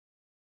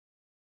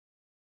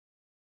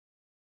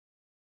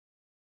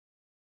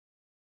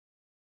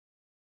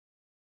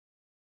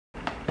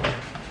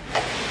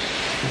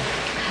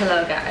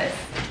Hello guys.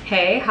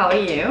 Hey, how are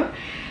you?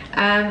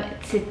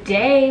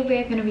 Today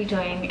we're going to be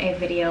doing a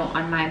video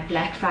on my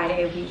Black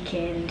Friday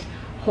weekend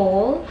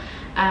haul.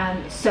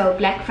 So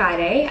Black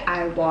Friday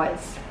I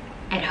was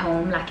at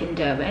home, like in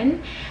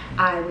Durban.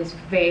 I was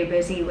very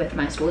busy with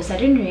my store, so I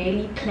didn't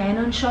really plan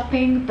on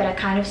shopping, but I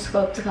kind of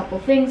scoped a couple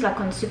things, like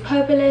on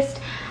Superbalist.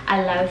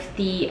 I love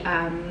the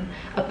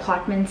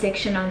apartment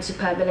section on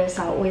Superbalist,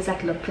 so I always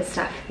like look for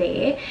stuff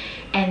there.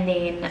 And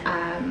then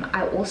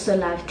I also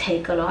love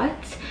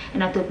Takealot,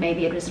 and I thought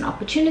maybe it was an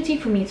opportunity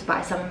for me to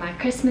buy some of my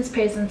Christmas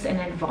presents in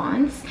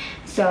advance.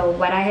 So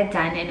what I had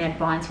done in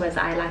advance was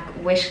I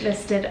like wish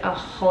listed a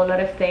whole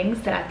lot of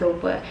things that I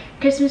thought were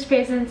Christmas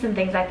presents and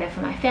things like that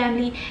for my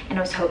family, and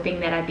I was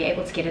hoping that I'd be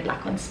able to get it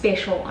like on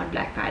special on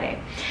Black Friday.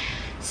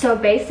 So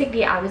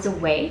basically I was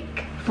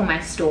awake for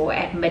my store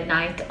at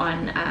midnight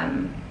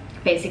on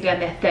basically on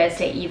that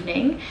Thursday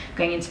evening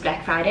going into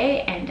Black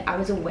Friday, and I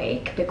was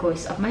awake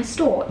because of my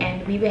store,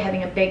 and we were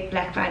having a big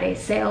Black Friday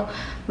sale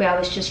where I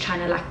was just trying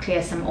to like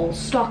clear some old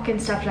stock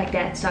and stuff like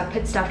that. So I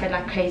put stuff at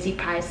like crazy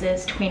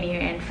prices, 20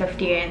 rand,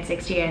 50 rand,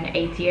 60 rand,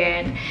 80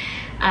 rand.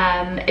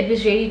 It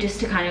was really just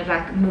to kind of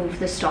like move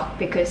the stock,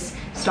 because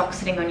stock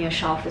sitting on your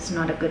shelf is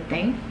not a good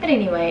thing. But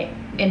anyway,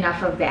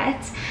 enough of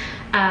that.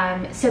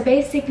 So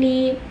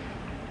basically,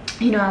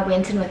 you know, I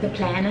went in with a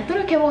plan. I thought,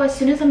 okay, well, as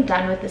soon as I'm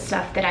done with the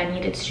stuff that I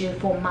needed to do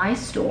for my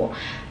store,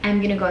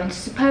 I'm gonna go into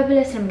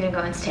Superbalist and I'm gonna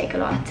go into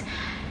Takealot.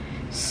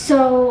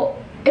 So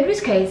it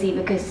was crazy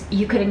because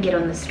you couldn't get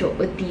on the store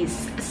with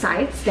these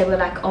sites. They were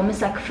like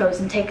almost like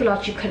frozen.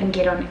 Takealot you couldn't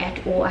get on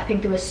at all. I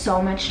think there was so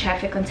much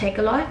traffic on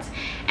Takealot.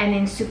 And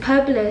then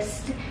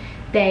Superbalist,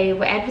 they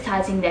were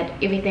advertising that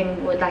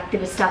everything would, like, there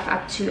was stuff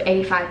up to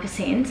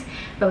 85%,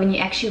 but when you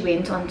actually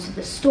went onto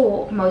the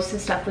store, most of the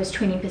stuff was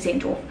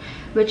 20% off,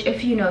 which,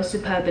 if you know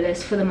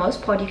Superbalist, for the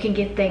most part you can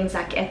get things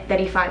like at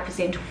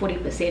 35% or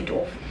 40%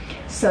 off.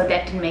 So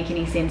that didn't make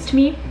any sense to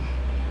me.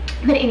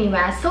 But anyway,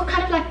 I was still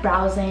kind of like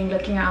browsing,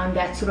 looking around,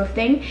 that sort of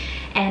thing,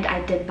 and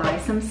I did buy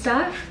some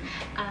stuff.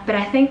 But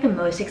I think the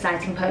most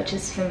exciting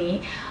purchase for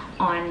me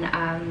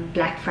on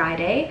Black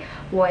Friday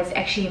was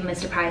actually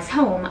Mr. Price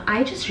Home.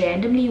 I just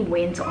randomly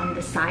went on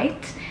the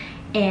site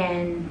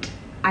and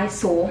I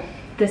saw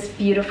this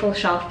beautiful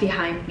shelf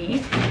behind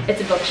me.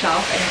 It's a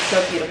bookshelf and it's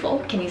so beautiful.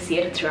 Can you see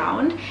it? It's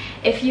round.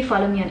 If you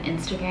follow me on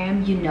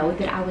Instagram, you know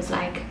that I was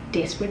like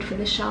desperate for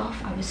the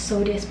shelf. I was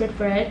so desperate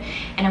for it,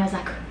 and I was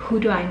like, who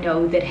do I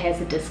know that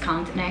has a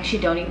discount? And I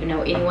actually don't even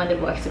know anyone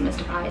that works at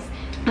Mr. Price.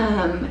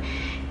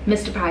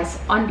 Mr. Price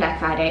on Black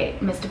Friday,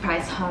 Mr.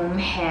 Price Home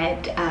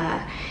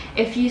had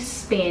if you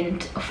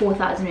spent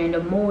 4,000 rand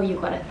or more, you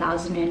got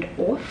 1,000 rand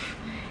off.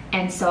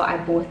 And so I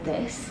bought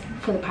this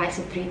for the price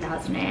of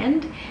 3,000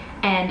 rand,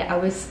 and I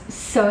was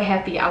so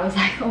happy. I was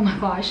like, oh my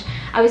gosh,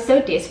 I was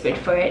so desperate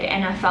for it,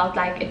 and I felt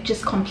like it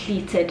just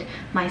completed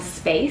my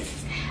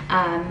space.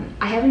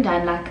 I haven't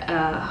done like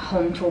a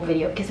home tour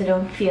video because I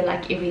don't feel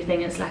like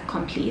everything is like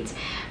complete,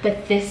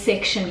 but this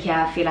section here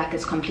I feel like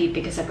it's complete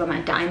because I've got my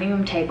dining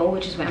room table,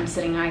 which is where I'm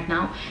sitting right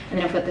now, and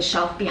then I've got the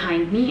shelf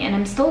behind me, and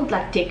I'm still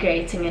like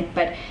decorating it,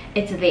 but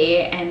it's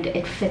there and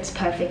it fits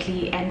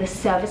perfectly. And the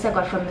service I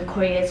got from the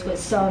couriers was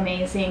so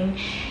amazing,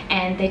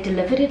 and they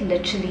delivered it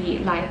literally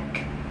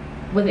like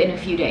within a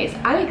few days.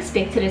 I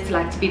expected it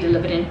to be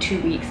delivered in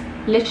 2 weeks.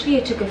 Literally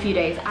it took a few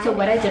days. So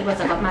what I did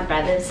was I got my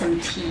brother some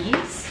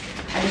teas.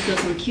 I just got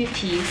some cute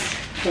teas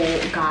for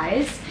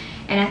guys,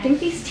 and I think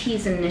these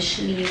teas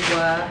initially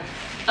were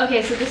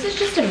okay. So this is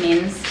just a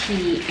men's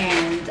tea,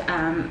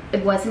 and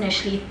it was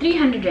initially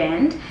 300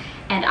 rand,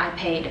 and I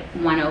paid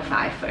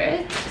 105 for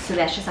it. So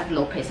that's just like a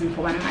little present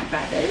for one of my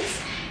brothers.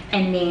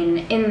 And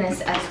then in this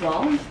as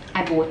well,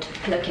 I bought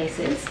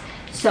pillowcases.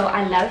 So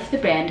I love the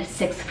brand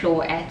 6th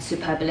Floor at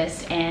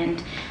Superbalist,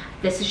 and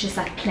this is just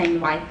like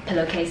plain white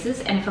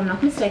pillowcases, and if I'm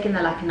not mistaken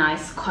they're like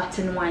nice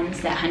cotton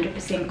ones. They're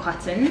 100%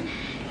 cotton,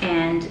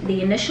 and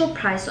the initial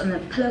price on the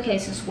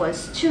pillowcases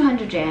was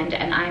 200 rand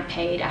and I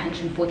paid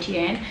 140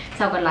 rand,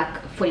 so I got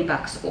like 40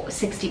 bucks or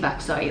 60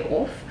 bucks, sorry,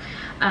 off,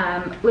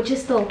 which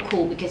is still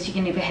cool because you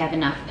can never have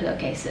enough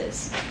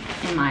pillowcases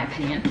in my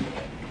opinion.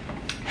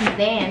 And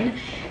then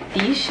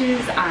these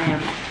shoes I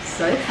am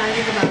so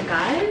excited about,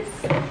 guys.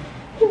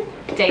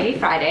 Daily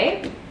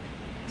Friday,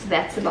 so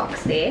that's the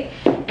box there,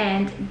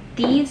 and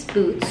these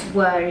boots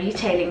were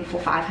retailing for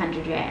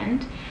 500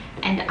 rand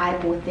and I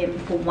bought them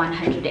for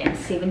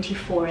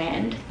 174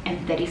 rand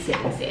and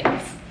 37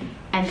 cents,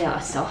 and they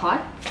are so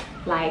hot.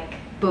 Like,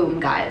 boom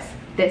guys,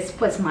 this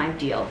was my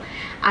deal.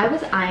 I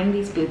was eyeing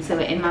these boots that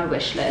were in my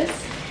wish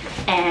list,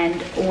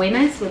 and when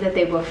I saw that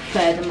they were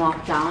further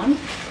marked down,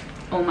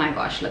 oh my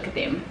gosh, look at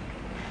them.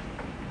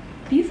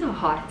 These are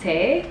hot,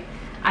 eh?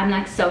 I'm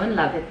like so in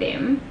love with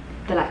them.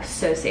 They're like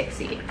so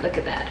sexy. Look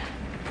at that.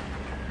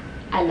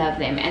 I love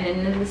them. And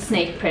then the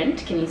snake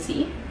print, can you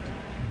see?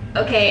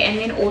 Okay, and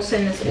then also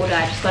in this order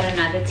I just got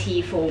another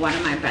tee for one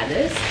of my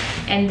brothers,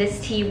 and this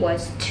tee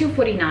was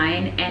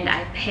 249 and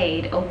I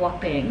paid a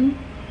whopping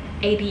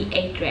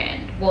 88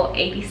 rand, well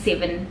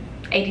 87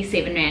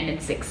 rand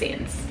and 6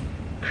 cents.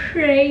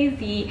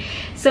 crazy.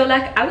 So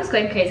like I was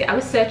going crazy. I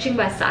was searching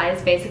by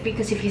size basically,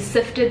 because if you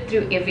sifted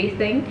through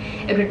everything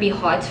it would be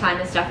hard to find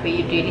the stuff where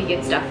you really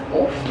get stuff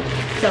off.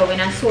 So when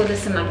I saw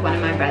this in like one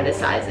of my brother's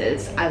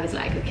sizes, I was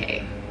like,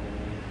 okay,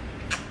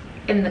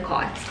 in the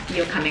cart,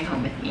 you're coming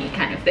home with me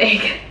kind of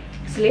thing.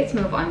 So let's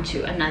move on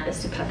to another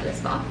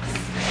Superbalist box.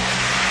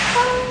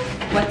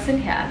 What's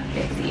in here?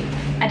 Let's see.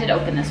 I did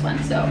open this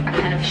one, so I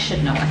kind of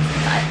should know what's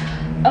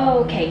inside.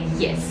 Okay,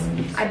 yes,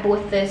 I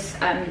bought this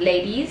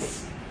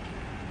ladies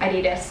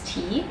Adidas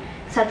tee.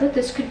 So I thought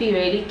this could be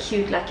really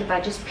cute, like if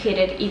I just paired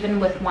it even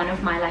with one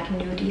of my like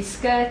nudie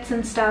skirts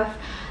and stuff,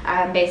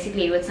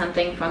 basically with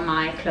something from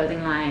my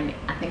clothing line.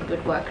 I think it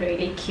would work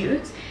really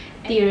cute.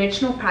 The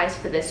original price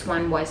for this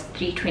one was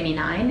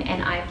 $329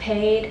 and I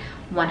paid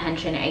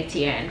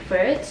 180 rand for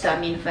it. So I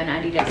mean, for an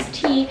Adidas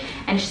tee,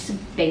 and it's just a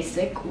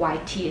basic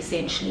white tee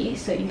essentially,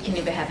 so you can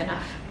never have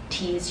enough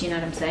tees, you know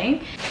what I'm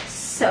saying.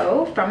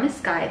 So from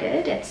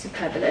Misguided at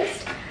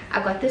Superbalist,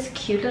 I got this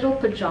cute little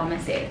pajama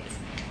set.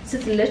 So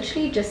it's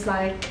literally just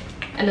like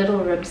a little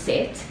rib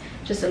set,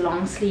 just a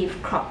long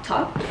sleeve crop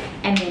top,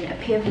 and then a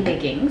pair of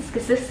leggings,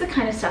 because this is the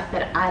kind of stuff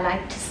that I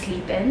like to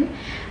sleep in,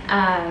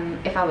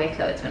 if I wear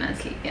clothes when I'm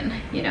sleeping,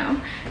 you know.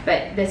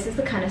 But this is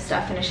the kind of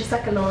stuff, and it's just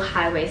like a little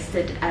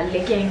high-waisted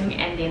legging,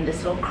 and then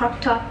this little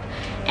crop top,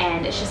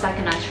 and it's just like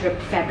a nice rib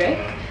fabric.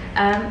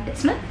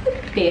 It's not the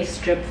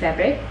best rib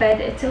fabric, but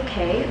it's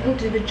okay, it will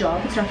do the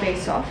job. It's not very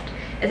soft.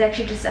 It's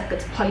actually just like,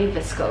 it's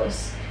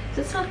polyviscose,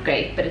 so it's not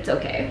great, but it's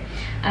okay.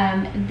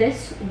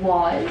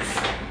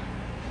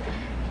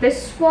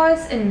 This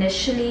was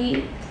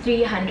initially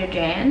 300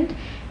 rand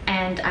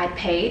and I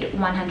paid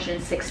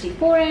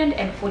 164 rand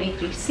and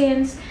 43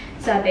 cents,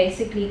 so I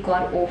basically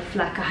got off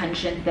like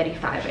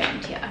 135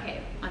 rand here.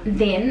 Okay.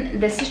 Then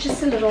this is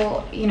just a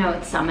little, you know,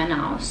 it's summer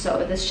now,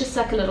 so this is just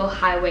like a little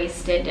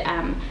high-waisted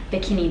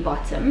bikini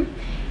bottom,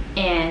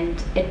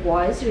 and it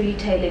was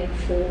retailing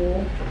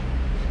for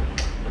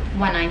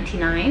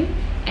 199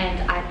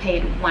 and I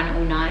paid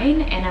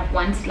 109, and I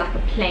wanted like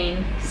a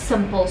plain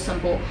simple,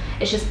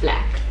 it's just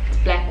black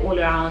all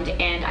around,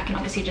 and I can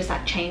obviously just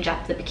like change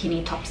up the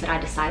bikini tops that I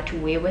decide to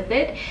wear with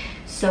it.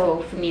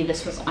 So for me,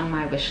 this was on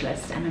my wish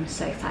list, and I'm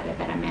so excited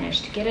that I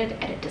managed to get it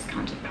at a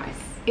discounted price.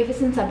 Ever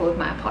since I bought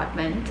my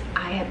apartment,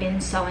 I have been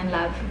so in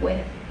love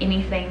with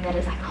anything that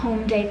is like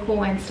home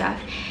decor and stuff,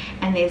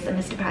 and there's a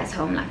Mr. Price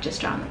Home like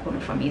just around the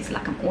corner from me, so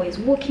like I'm always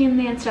walking in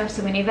there and stuff.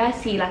 So whenever I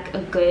see like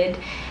a good,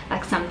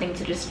 like something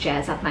to just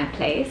jazz up my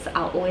place,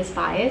 I'll always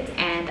buy it.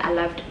 And I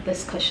loved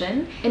this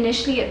cushion.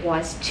 Initially it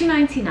was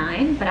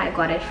 $2.99, but I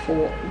got it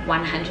for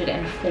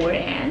 104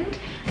 rand.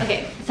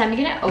 Okay, so I'm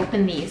gonna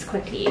open these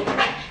quickly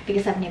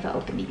because I've never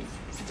opened these,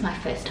 so it's my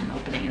first time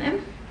opening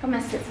them. Got my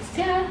scissors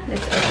here,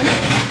 let's open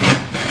it.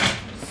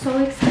 So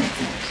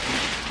excited.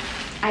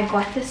 I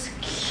got this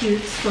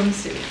cute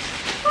swimsuit.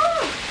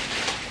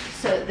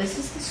 So this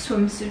is the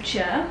swimsuit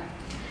here,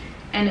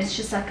 and it's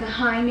just like a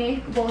high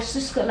neck, well it's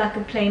just got like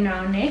a plain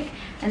round neck,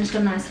 and it's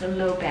got a nice little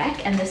low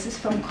back, and this is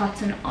from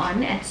Cotton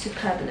On at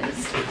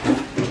Superbalist.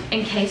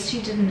 In case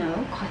you didn't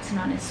know, Cotton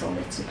On is sold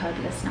at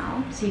Superbalist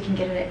now, so you can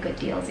get it at good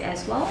deals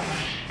as well.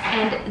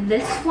 And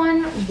this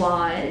one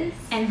was,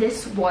 and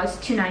this was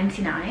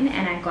 $2.99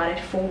 and I got it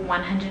for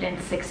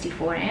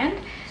 164 rand.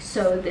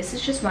 So this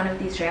is just one of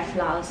these wrap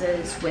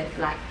blouses with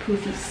like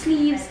poofy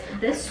sleeves.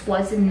 This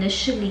was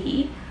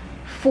initially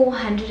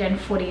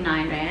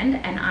 449 rand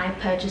and I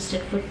purchased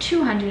it for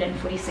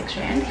 246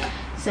 rand.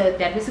 So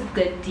that was a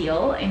good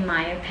deal in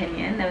my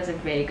opinion. That was a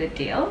very good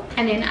deal.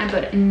 And then I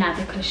got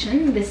another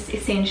cushion. This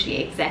is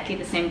essentially exactly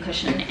the same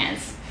cushion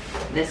as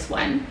this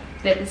one.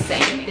 They're the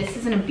same. This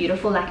is in a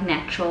beautiful like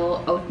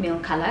natural oatmeal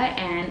color,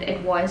 and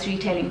it was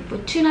retailing for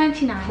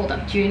 2.99. Hold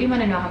up, do you really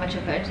want to know how much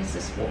I purchased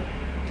this for?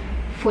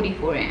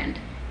 44 rand.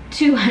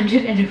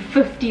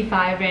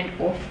 255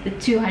 rand off the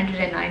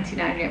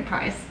 299 rand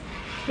price.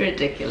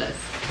 Ridiculous.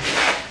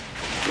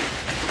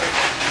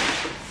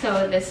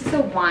 So this is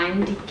a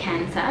wine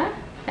decanter,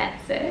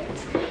 that's it,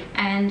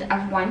 and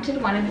I've wanted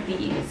one of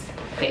these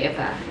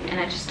forever and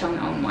I just don't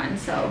own one.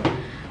 So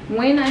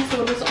when I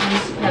saw this on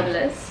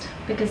Superbalist,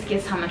 because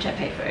guess how much I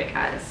paid for it,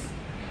 guys?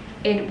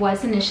 It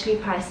was initially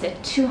priced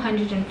at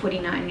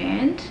 249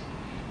 rand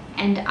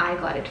and I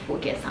got it for,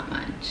 guess how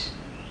much?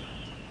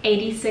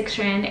 86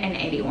 rand and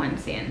 81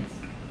 cents.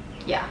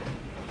 Yeah,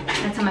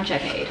 that's how much I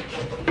paid.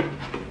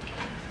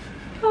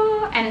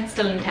 Oh, and it's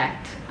still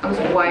intact. I was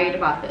worried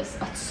about this.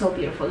 Oh, it's so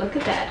beautiful. Look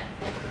at that.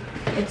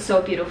 It's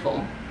so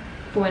beautiful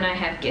for when I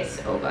have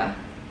guests over.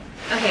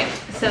 Okay,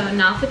 so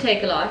now for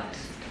Takealot.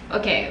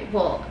 Okay,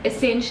 well,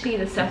 essentially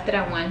the stuff that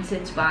I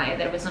wanted to buy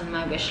that was on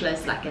my wish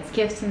list, like as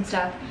gifts and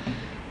stuff,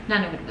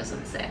 none of it was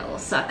on sale.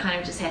 So I kind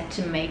of just had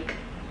to make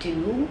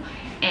do,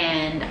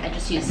 and I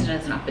just used it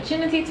as an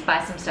opportunity to buy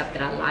some stuff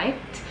that I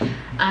liked.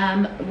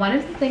 One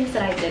of the things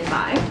that I did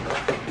buy,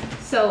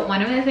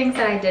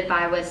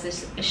 was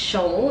this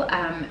Shoal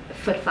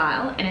foot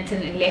file, and it's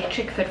an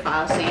electric foot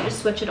file, so you just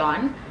switch it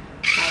on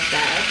like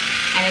that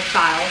and it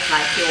files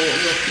like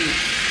your feet.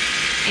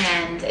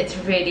 and it's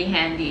really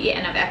handy,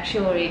 and I've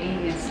actually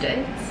already used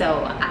it,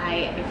 so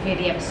I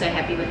really am so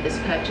happy with this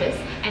purchase.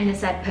 And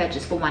this I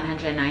purchased for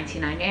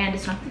 199 rand.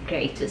 It's not the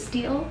greatest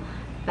deal,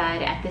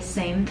 but at the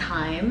same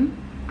time,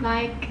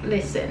 like,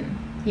 listen,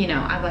 you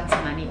know, I got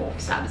some money off,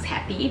 so I was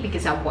happy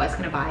because I was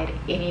gonna buy it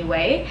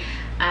anyway.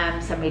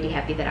 So I'm really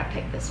happy that I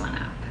picked this one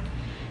up.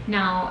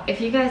 Now, if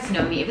you guys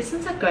know me, ever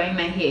since I'm growing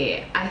my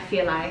hair, I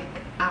feel like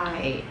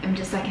I am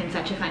just like in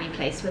such a funny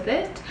place with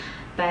it.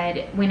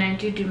 But when I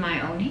do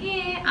my own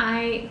hair,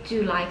 I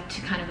do like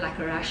to kind of like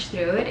rush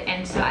through it.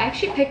 And so I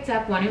actually picked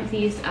up one of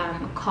these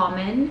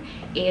Common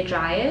air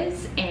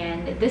dryers,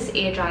 and this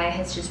air dryer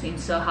has just been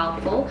so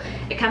helpful.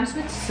 It comes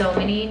with so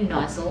many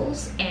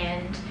nozzles,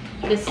 and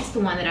this is the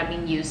one that I've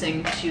been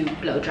using to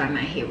blow dry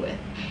my hair with.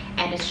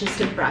 And it's just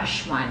a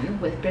brush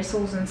one with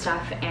bristles and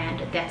stuff,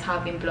 and that's how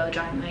I've been blow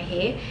drying my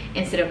hair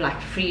instead of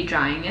like free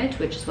drying it,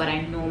 which is what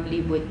I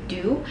normally would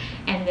do.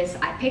 And this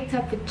I picked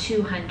up for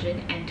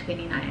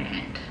 229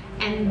 rand.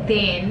 And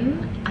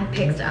then I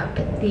picked up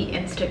the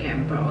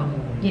Instagram bra,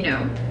 you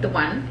know, the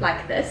one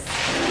like this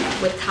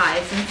with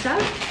ties and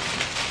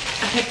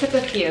stuff. I picked up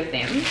a few of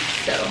them,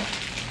 so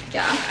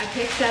yeah, I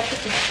picked up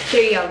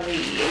 3 of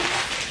these.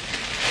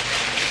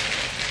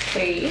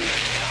 3.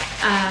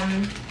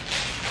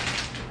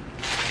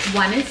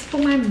 One is for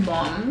my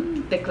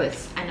mom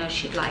because I know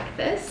she'd like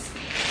this,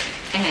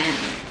 and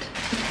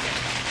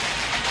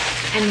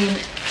then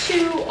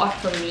 2 are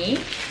for me.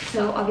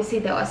 So obviously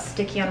they are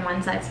sticky on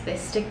one side, so they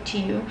stick to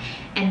you,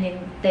 and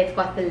then they've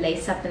got the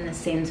lace up in the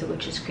center,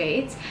 which is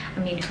great. I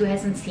mean, who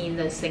hasn't seen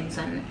those things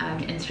on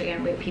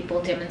Instagram where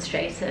people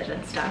demonstrate it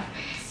and stuff?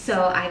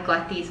 So I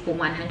got these for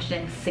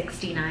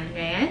 169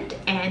 rand,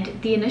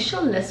 and the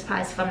initial list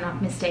price, if I'm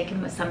not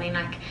mistaken, was something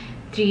like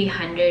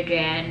 300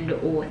 rand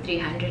or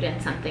 300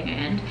 and something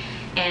rand.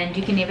 And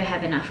you can never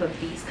have enough of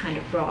these kind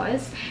of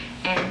bras.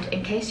 And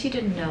in case you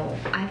didn't know,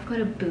 I've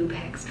got a boob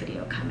hacks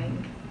video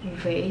coming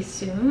very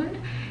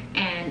soon,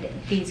 and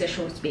these are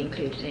sure to be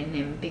included in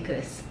them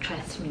because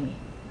trust me,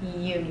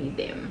 you need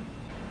them.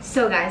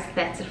 So guys,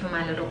 that's it for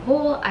my little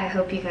haul. I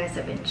hope you guys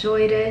have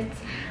enjoyed it.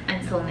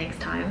 Until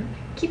next time,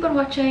 keep on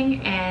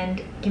watching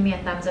and give me a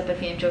thumbs up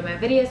if you enjoy my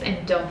videos,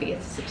 and don't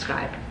forget to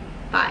subscribe.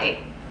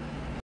 Bye.